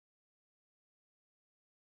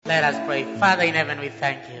Let us pray. Father in heaven, we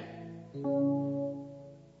thank you.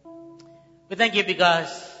 We thank you because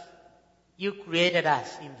you created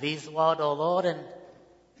us in this world, O Lord, and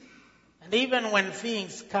even when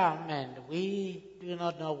things come and we do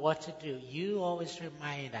not know what to do, you always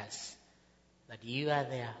remind us that you are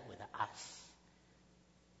there with us.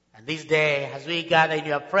 And this day, as we gather in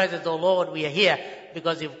your presence, O Lord, we are here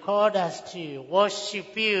because you've called us to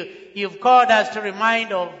worship you. You've called us to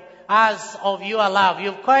remind us of your love.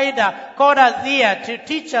 You've called us here to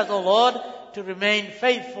teach us, O Lord, to remain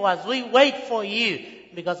faithful as we wait for you.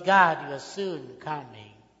 Because God, you are soon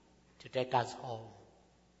coming to take us home.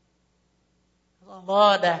 So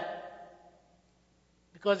Lord,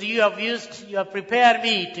 because you have prepared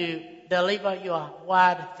me to deliver your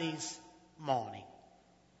word this morning.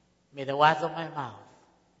 May the words of my mouth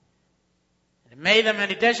and may the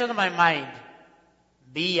meditation of my mind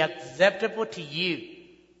be acceptable to you,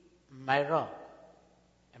 my rock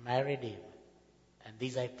and my redeemer. And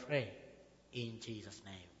this I pray in Jesus'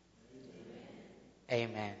 name.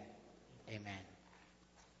 Amen. Amen.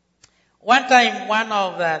 One time, one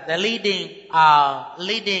of the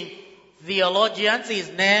leading theologians, his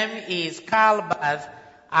name is Karl Barth,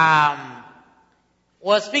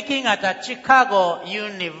 was speaking at a Chicago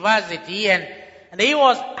University, and he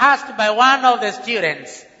was asked by one of the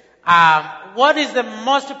students, what is the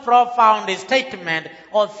most profound statement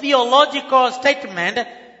or theological statement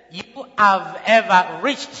you have ever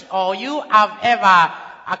reached or you have ever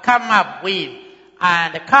come up with?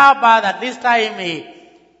 And Karl Barth at this time,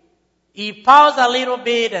 he paused a little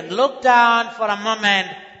bit and looked down for a moment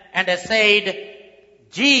and said,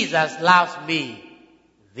 Jesus loves me,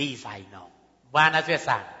 this I know. Bwana asifiwe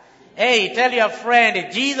sana. Hey, tell your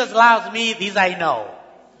friend, Jesus loves me, this I know.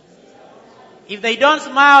 If they don't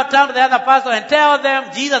smile, turn to the other person and tell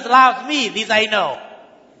them, Jesus loves me, this I know.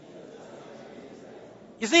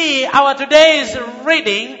 You see, our today's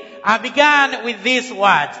reading began with these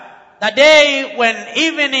words. The day when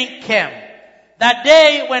evening came. The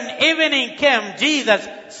day when evening came, Jesus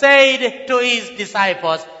said to his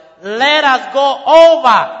disciples, let us go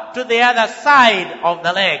over to the other side of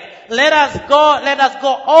the lake. Let us go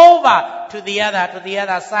over to the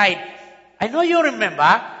other side. I know you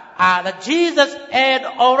remember that Jesus had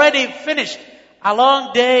already finished a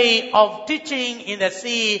long day of teaching in the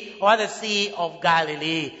sea of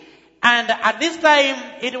Galilee. And at this time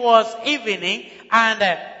it was evening, and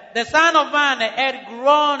the Son of Man had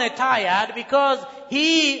grown tired because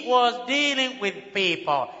he was dealing with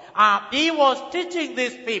people. He was teaching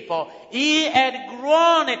these people. He had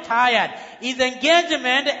grown tired. His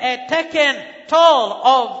engagement had taken toll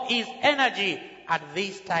of his energy at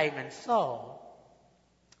this time. And so,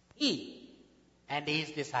 he and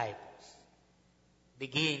his disciples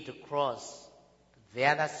began to cross the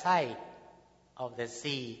other side of the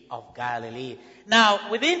Sea of Galilee.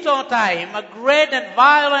 Now, within no time, a great and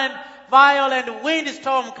violent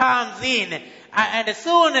windstorm comes in. And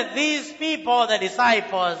soon these people, the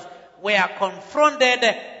disciples, were confronted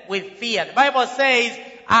with fear. The Bible says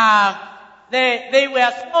they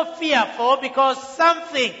were so fearful because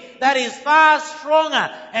something that is far stronger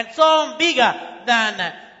and so bigger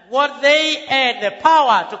than what they had the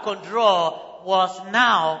power to control was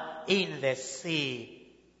now in the sea.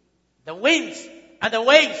 The winds and the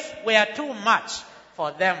waves were too much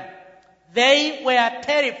for them. They were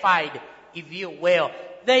terrified, if you will.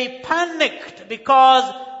 They panicked because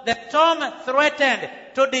the storm threatened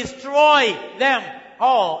to destroy them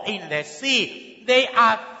all in the sea. They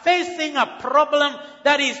are facing a problem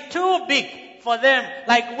that is too big for them,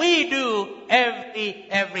 like we do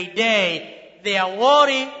every day. Their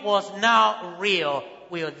worry was now real.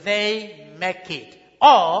 Will they make it?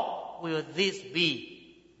 Or will this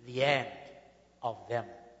be the end of them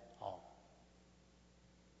all?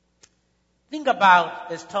 Think about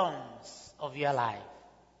the storms of your life.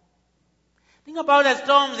 Think about the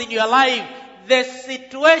storms in your life, the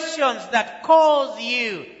situations that cause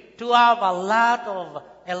you to have a lot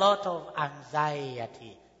of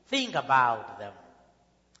anxiety. Think about them.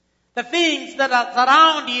 The things that are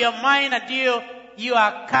surround your mind until you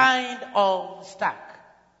are kind of stuck.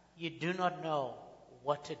 You do not know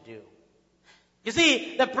what to do. You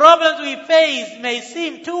see, the problems we face may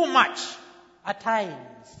seem too much at times.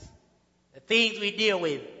 The things we deal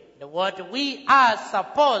with, what we are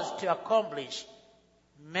supposed to accomplish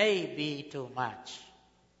may be too much.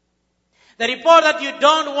 The report that you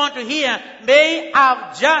don't want to hear may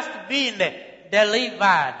have just been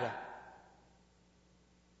delivered.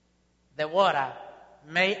 The water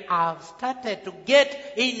may have started to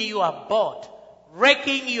get in your boat,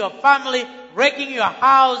 wrecking your family, wrecking your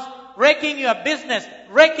house, wrecking your business,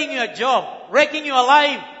 wrecking your job, wrecking your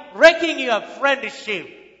life, wrecking your friendship.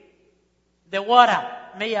 The water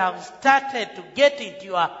may have started to get into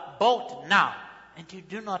your boat now, and you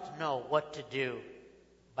do not know what to do.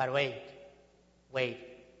 But wait. The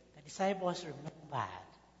disciples remembered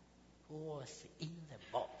who was in the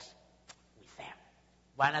boat with them.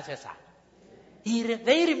 Bwana Yesu.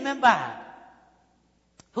 They remembered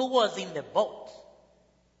who was in the boat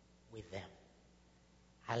with them.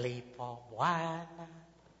 Alipo Bwana,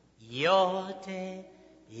 yote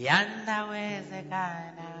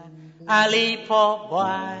yanawezekana. Alipo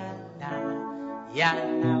Bwana,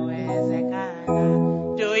 yanawezekana.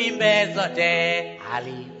 Tuimbe zote.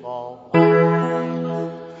 Alipo Bwana,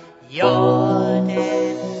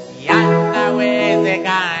 yote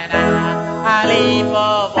yanawezekana.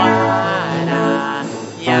 Alipo Bwana,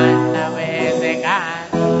 yanawezekana.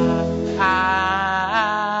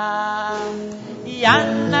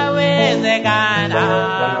 Yanawezekana.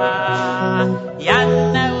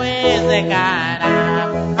 Yanawezekana.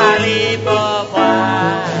 Alipo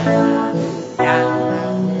Bwana,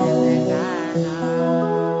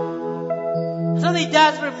 yanawezekana. So they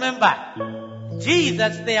just remember,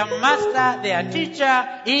 Jesus, their master, their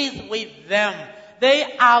teacher, is with them. They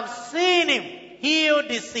have seen him heal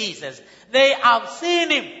diseases. They have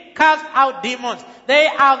seen him cast out demons. They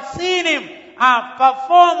have seen him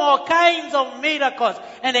perform all kinds of miracles.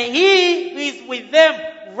 And he is with them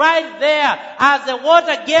right there. As the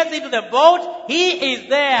water gets into the boat, he is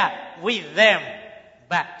there with them.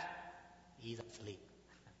 But he's asleep.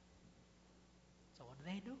 So what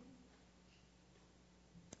do?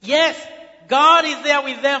 Yes, God is there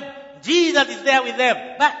with them. Jesus is there with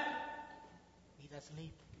them. But he's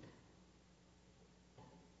asleep.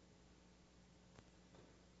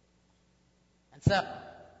 And so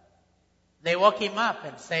they woke him up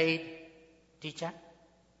and said, "Teacher,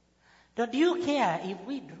 don't you care if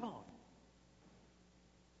we drown?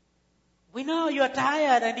 We know you are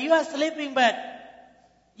tired and you are sleeping, but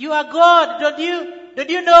you are God. Don't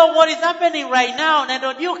you know what is happening right now? And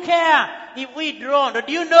don't you care if we drown? Don't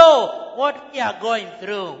you know what we are going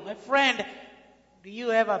through?" My friend, do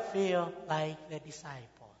you ever feel like the disciples?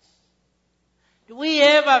 Do we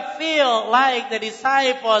ever feel like the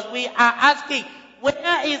disciples? We are asking,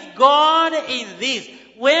 where is God in this?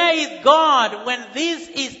 Where is God when this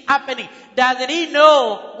is happening? Doesn't he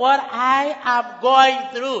know what I am going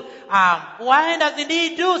through? Why doesn't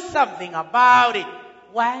he do something about it?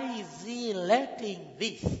 Why is he letting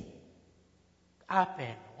this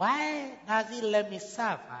happen? Why does he let me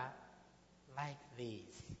suffer like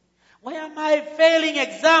this? Why am I failing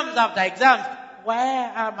exams after exams? Why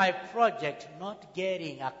are my projects not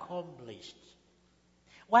getting accomplished?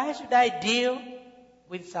 Why should I deal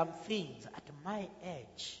with some things at my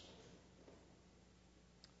age?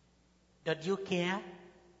 Don't you care,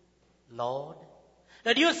 Lord?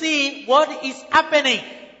 Don't you see what is happening?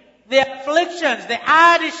 The afflictions, the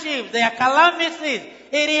hardships, the calamities.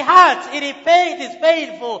 It hurts, it is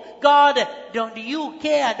painful. God, don't you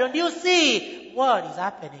care? Don't you see what is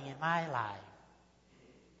happening in my life?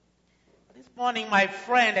 This morning, my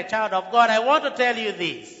friend, a child of God, I want to tell you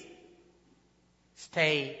this.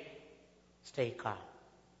 Stay calm.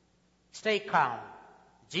 Stay calm.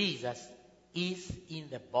 Jesus is in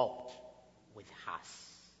the boat with us.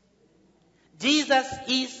 Jesus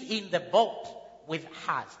is in the boat with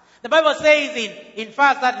us. The Bible says in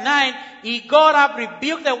verse 9, he got up,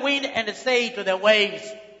 rebuked the wind, and said to the waves,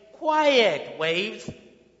 "Quiet, waves,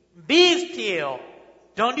 be still.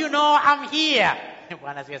 Don't you know I'm here?"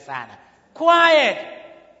 Quiet,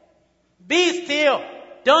 be still.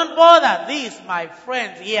 Don't bother this, my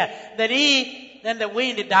friends here. Then the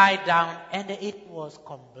wind died down and it was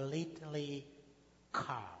completely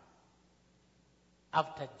calm.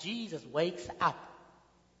 After Jesus wakes up,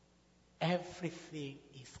 everything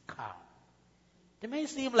is calm. It may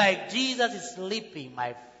seem like Jesus is sleeping,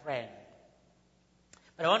 my friend.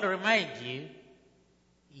 But I want to remind you,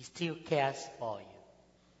 he still cares for you.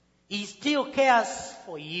 He still cares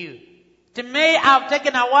for you. It may have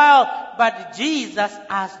taken a while, but Jesus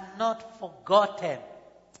has not forgotten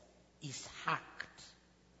his act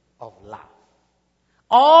of love.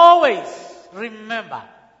 Always remember,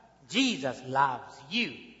 Jesus loves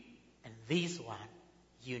you. And this one,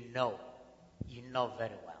 you know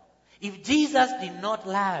very well. If Jesus did not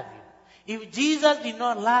love you, if Jesus did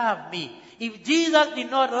not love me, if Jesus did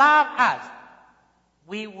not love us,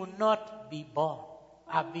 we would not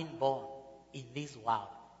have been born in this world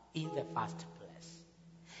in the first place.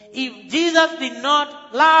 If Jesus did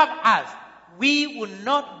not love us, we would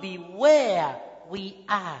not be where we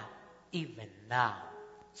are even now.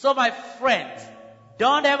 So my friends,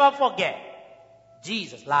 don't ever forget,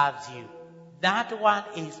 Jesus loves you That one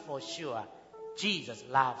is for sure. Jesus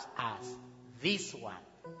loves us. This one,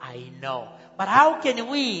 I know. But how can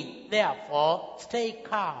we, therefore, stay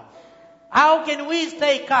calm? How can we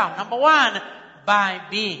stay calm? Number one, by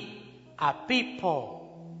being a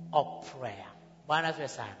people of prayer. Bwana asifiwe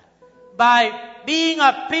sana. By being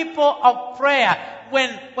a people of prayer.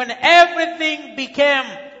 When everything became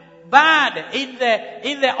bad in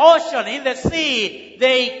the ocean, in the sea,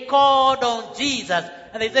 they called on Jesus.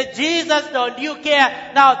 And they said, Jesus, don't you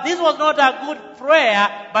care? Now, this was not a good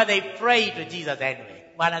prayer, but they prayed to Jesus anyway.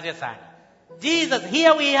 Bwana asifiwe sana. Jesus,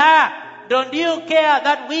 here we are. Don't you care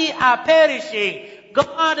that we are perishing?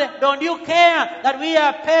 God, don't you care that we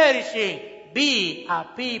are perishing? Be a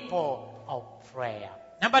people of prayer.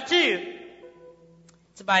 Number two,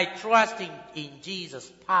 it's by trusting in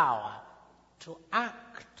Jesus' power to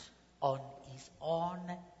act on his own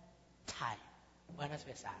time. Bwana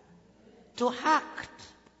asifiwe sana. To act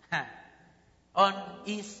on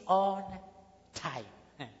his own time.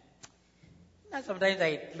 Now sometimes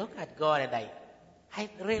I look at God and I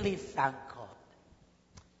really thank God.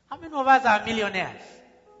 How many of us are millionaires?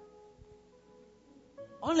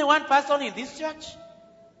 Only one person in this church?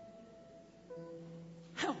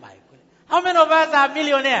 Oh my goodness. How many of us are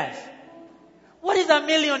millionaires? What is $1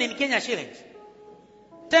 million in Kenya shillings?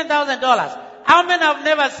 $10,000. How many have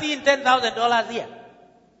never seen $10,000 here?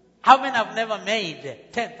 How many have never made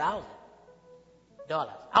 $10,000?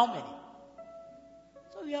 How many?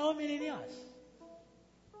 So we are all millionaires.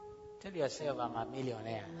 Tell yourself I'm a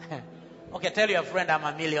millionaire. Okay, tell your friend I'm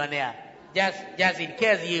a millionaire. Just in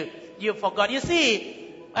case you forgot. You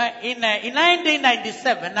see, in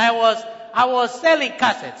 1997, I was selling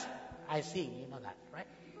cassettes. I sing, you know that, right?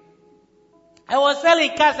 I was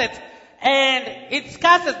selling cassettes, and it's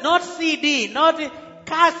cassettes, not CD, not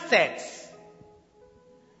cassettes.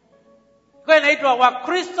 Kwa inaitwa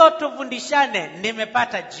Wakristo tufundishane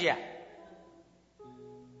nimepata njia.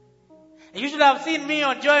 You should have seen me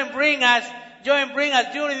on Joy and Bring Us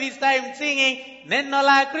during this time singing, Neno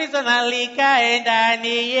la Kristo na likae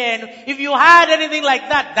ndani yenu. If you heard anything like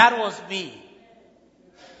that, that was me.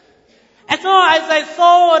 And so as I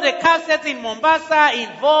saw the cassettes in Mombasa, in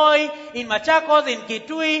Voi, in Machakos, in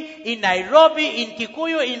Kitui, in Nairobi, in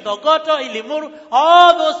Kikuyu, in Dogoto, in Limuru,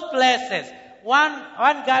 all those places. One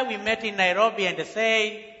guy we met in Nairobi and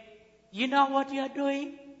said, you know what you are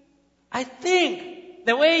doing? I think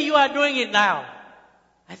the way you are doing it now,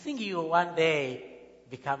 I think you will one day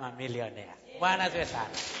become a millionaire. Bwana asifiwe sana.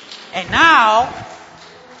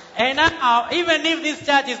 And now, even if this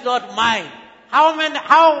church is not mine, how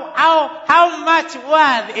much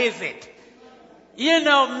worth is it? You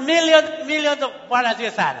know, millions of Bwana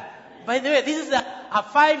asifiwe sana. By the way, this is a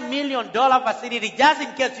 $5 million facility, just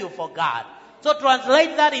in case you forgot. So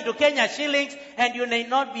translate that into Kenya shillings and you may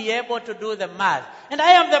not be able to do the math. And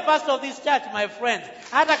I am the pastor of this church, my friends.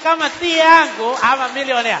 Hata kama si yangu, I'm a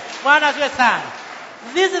millionaire. Bwana asifiwe sana.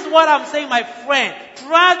 This is what I'm saying, my friend.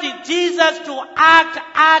 Trust in Jesus to act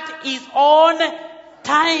at his own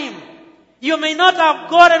time. You may not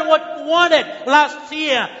have gotten what you wanted last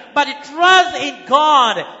year, but trust in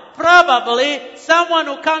God. Probably someone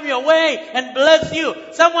will come your way and bless you.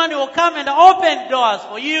 Someone will come and open doors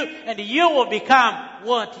for you, and you will become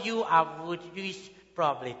what you have wished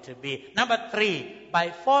probably to be. Number 3, by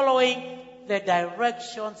following the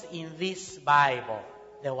directions in this Bible,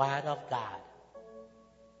 the Word of God.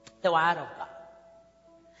 The Word of God.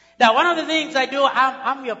 Now, one of the things I do,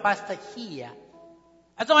 I'm your pastor here.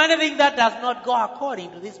 And so anything that does not go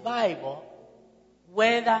according to this Bible,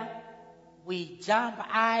 whether we jump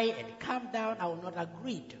high and come down, I will not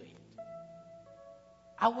agree to it.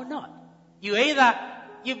 I will not. You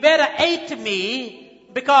better hate me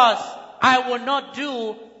because I will not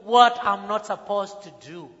do what I'm not supposed to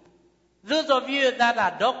do. Those of you that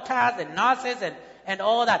are doctors and nurses and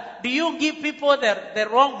all that, do you give people the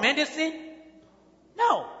wrong medicine?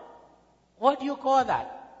 No. What do you call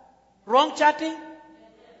that? Wrong chatting?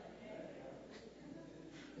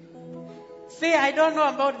 See, I don't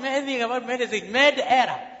know anything about medicine. Med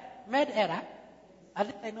error. I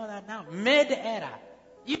think I know that now. Med error.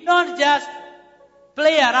 You don't just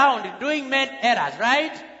play around doing med errors,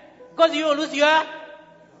 right? Because you will lose if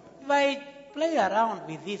I play around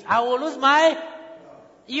with this, I will lose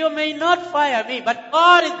you may not fire me, but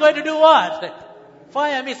God is going to do what?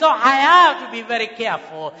 Fire me. So I have to be very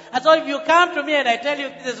careful. And so if you come to me and I tell you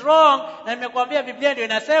this is wrong, na nimekuambia Biblia ndio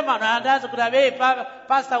inasema, na andaza kutabei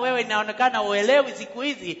pastor wewe inaonekana uelewi siku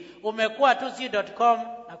hizi, umekuwa tu si.com,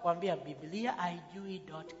 nakwambia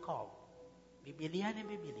bibliaijui.com. Biblia ni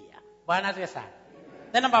Biblia. Bwana asifiwe sana.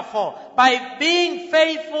 Then number 4, by being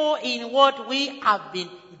faithful in what we have been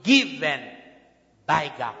given.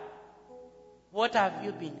 by God? What have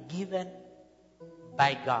you been given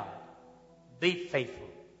by God? Be faithful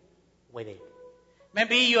with it.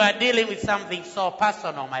 Maybe you are dealing with something so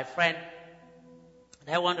personal, my friend.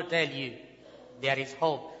 And I want to tell you, there is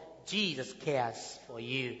hope. Jesus cares for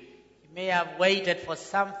you. You may have waited for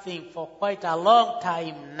something for quite a long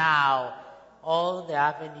time now. All the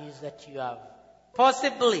avenues that you have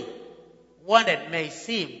possibly wanted may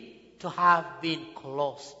seem to have been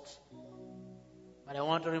closed. But I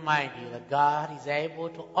want to remind you that God is able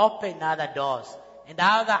to open other doors and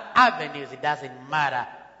other avenues. It doesn't matter.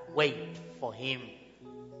 Wait for Him.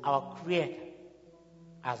 Our Creator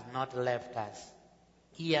has not left us.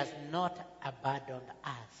 He has not abandoned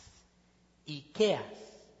us. He cares,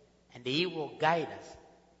 and He will guide us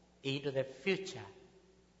into the future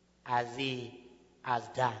as He has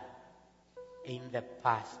done in the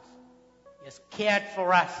past. He has cared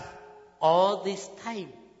for us all this time.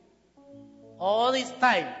 All this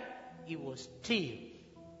time, He will still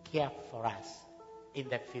care for us in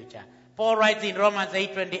the future. Paul writes in Romans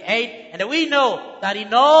 8:28, and we know that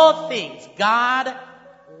in all things God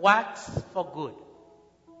works for good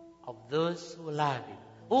of those who love Him,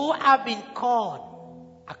 who have been called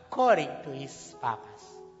according to His purpose.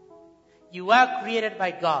 You are created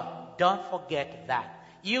by God. Don't forget that.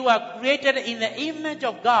 You are created in the image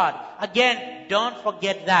of God. Again, don't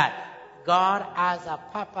forget that. God has a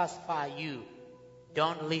purpose for you.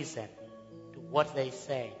 Don't listen to what they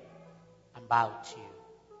say about you.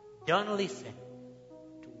 Don't listen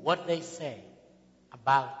to what they say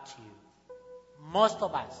about you. Most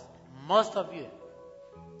of us, most of you,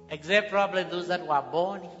 except probably those that were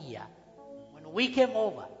born here, when we came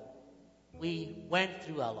over, we went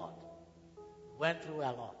through a lot.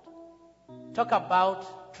 Talk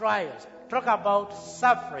about trials. Talk about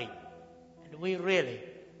suffering. And we really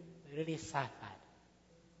suffered.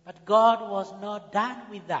 But God was not done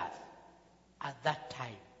with us at that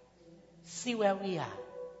time. See where we are.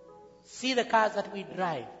 See the cars that we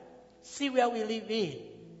drive. See where we live in.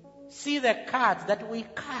 See the cards that we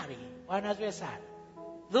carry.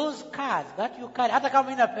 Those cards that you carry, hata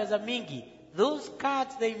kama ina pesa mingi, those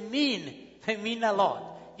cards they mean a lot.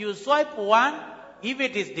 You swipe one, if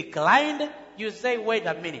it is declined, you say, wait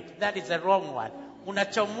a minute, that is a wrong one.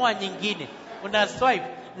 Unachomoa nyingine,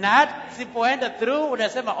 unaswipe. Na hata sipoenda through,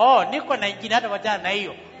 unasema, niko na ingine hata wajana na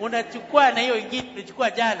hiyo. Unachukua na hiyo ingine,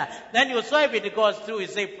 unachukua jana. Then you swipe, it goes through, you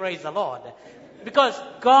say, praise the Lord. Because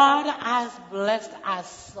God has blessed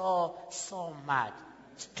us so much.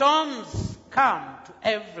 Storms come to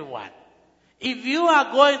everyone. If you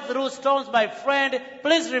are going through storms, my friend,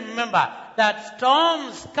 please remember that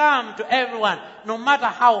storms come to everyone. No matter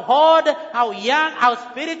how old, how young, how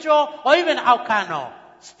spiritual, or even how carnal,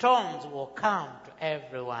 storms will come to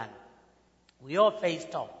everyone. We all face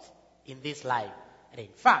storms in this life. And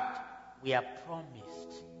in fact, we are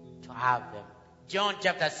promised to have them. John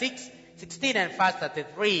chapter 6:16 and verse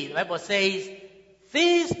 33, the Bible says,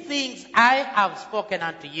 these things I have spoken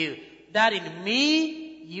unto you, that in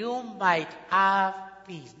me you might have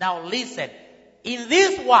peace. Now listen, in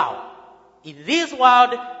this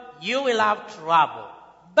world you will have trouble.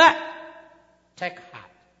 But take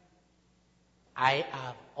heart. I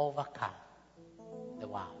have overcome the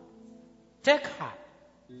world. Take heart.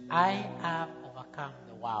 I have overcome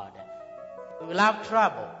the world. We will have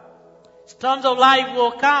trouble. Storms of life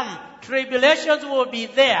will come. Tribulations will be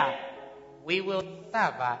there. We will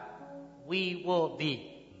suffer. We will be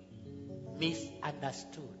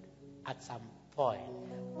misunderstood at some point.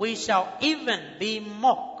 We shall even be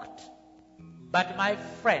mocked. But my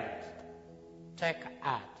friend, take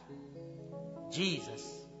heart. Jesus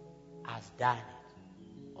has done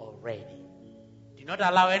it already. Do not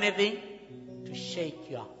allow anything to shake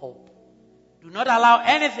your hope. Do not allow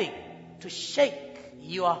anything to shake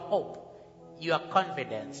your hope, your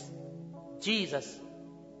confidence. Jesus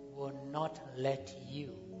will not let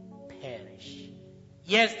you perish.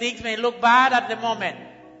 Yes, things may look bad at the moment,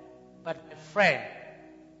 but my friend,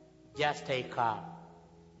 just stay calm.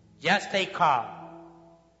 Just stay calm.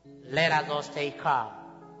 Let us all stay calm.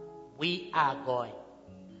 We are going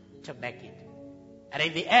to make it. And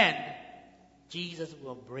in the end, Jesus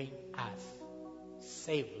will bring us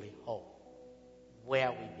safely home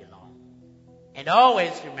where we belong. And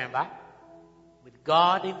always remember, with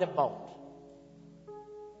God in the boat,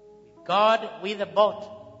 with God with the boat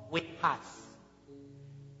with us,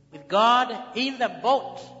 with God in the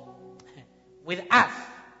boat with us,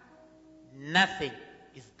 nothing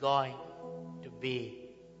is going to be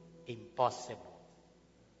impossible.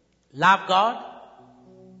 Love God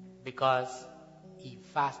because He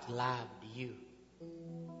first loved you.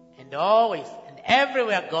 And always and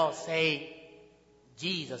everywhere go, say,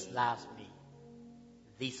 Jesus loves me.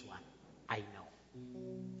 This one I know.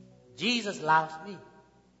 Jesus loves me.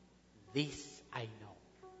 This I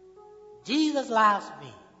know. Jesus loves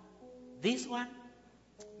me. This one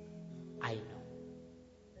I know.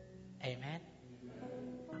 Amen.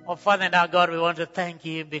 Oh, Father and our God, we want to thank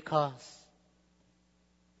you because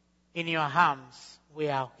in your arms we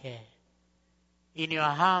are okay. In your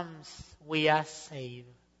arms we are saved.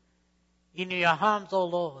 In your arms, oh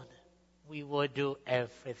Lord, we will do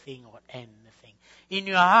everything or anything. In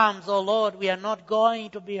your arms, oh Lord, we are not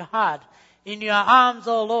going to be hurt. In your arms,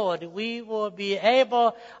 oh Lord, we will be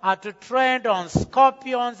able to tread on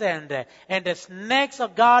scorpions and the snakes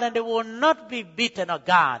of God, and they will not be beaten, oh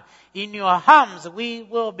God. In your arms, we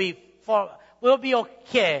will be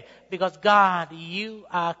okay because God, you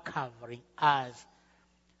are covering us.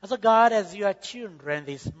 So God, as your children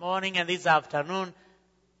this morning and this afternoon,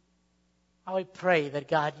 I pray that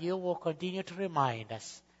God, you will continue to remind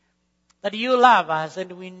us that you love us,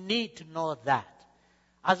 and we need to know that.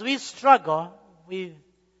 As we struggle with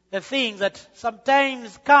the things that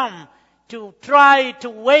sometimes come to try to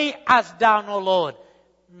weigh us down, oh Lord,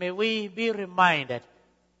 may we be reminded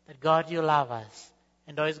that God, you love us,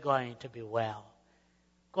 and all is going to be well.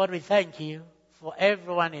 God, we thank you for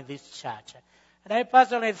everyone in this church. And I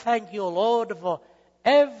personally thank you, Lord, for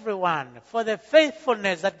everyone, for the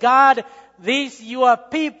faithfulness that God, these your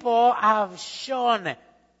people have shown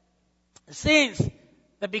since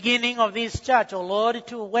the beginning of this church, oh Lord,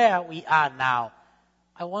 to where we are now.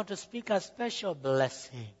 I want to speak a special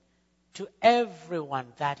blessing to everyone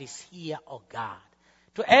that is here, oh God.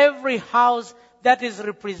 To every house that is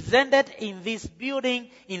represented in this building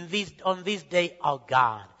on this day, oh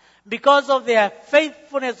God. Because of their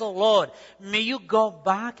faithfulness, oh Lord, may you go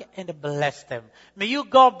back and bless them. May you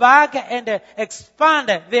go back and expand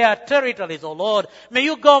their territories, oh Lord. May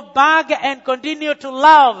you go back and continue to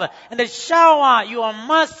love and shower your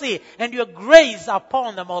mercy and your grace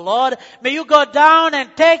upon them, oh Lord. May you go down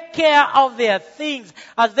and take care of their things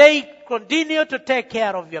as they continue to take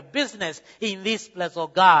care of your business in this place, oh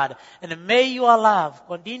God. And may your love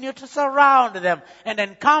continue to surround them and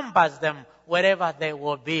encompass them wherever they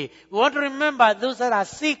will be. We want to remember those that are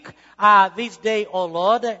sick this day, oh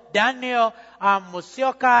Lord. Daniel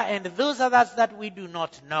Musioka and those others that we do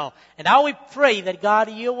not know. And now we pray that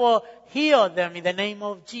God, you will heal them in the name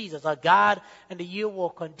of Jesus, oh God, and you will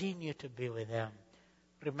continue to be with them.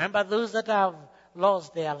 Remember those that have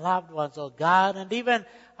lost their loved ones, oh God, and even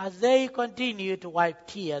as they continue to wipe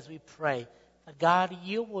tears, we pray that God,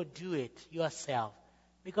 you will do it yourself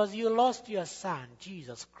because you lost your son,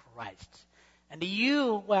 Jesus Christ. And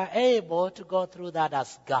you were able to go through that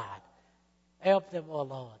as God. Help them, oh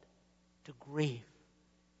Lord, to grieve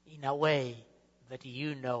in a way that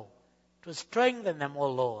you know. To strengthen them, oh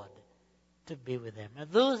Lord, to be with them. And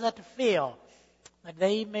those that feel that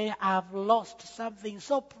they may have lost something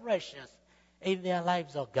so precious in their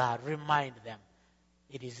lives, oh God, remind them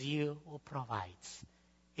it is you who provides.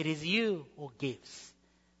 It is you who gives.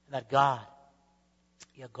 And that God,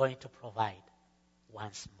 you're going to provide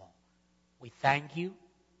once more. We thank you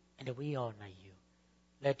and we honor you.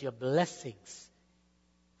 Let your blessings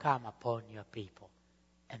come upon your people.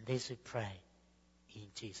 And this we pray in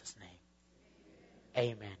Jesus' name.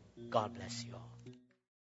 Amen. God bless you all.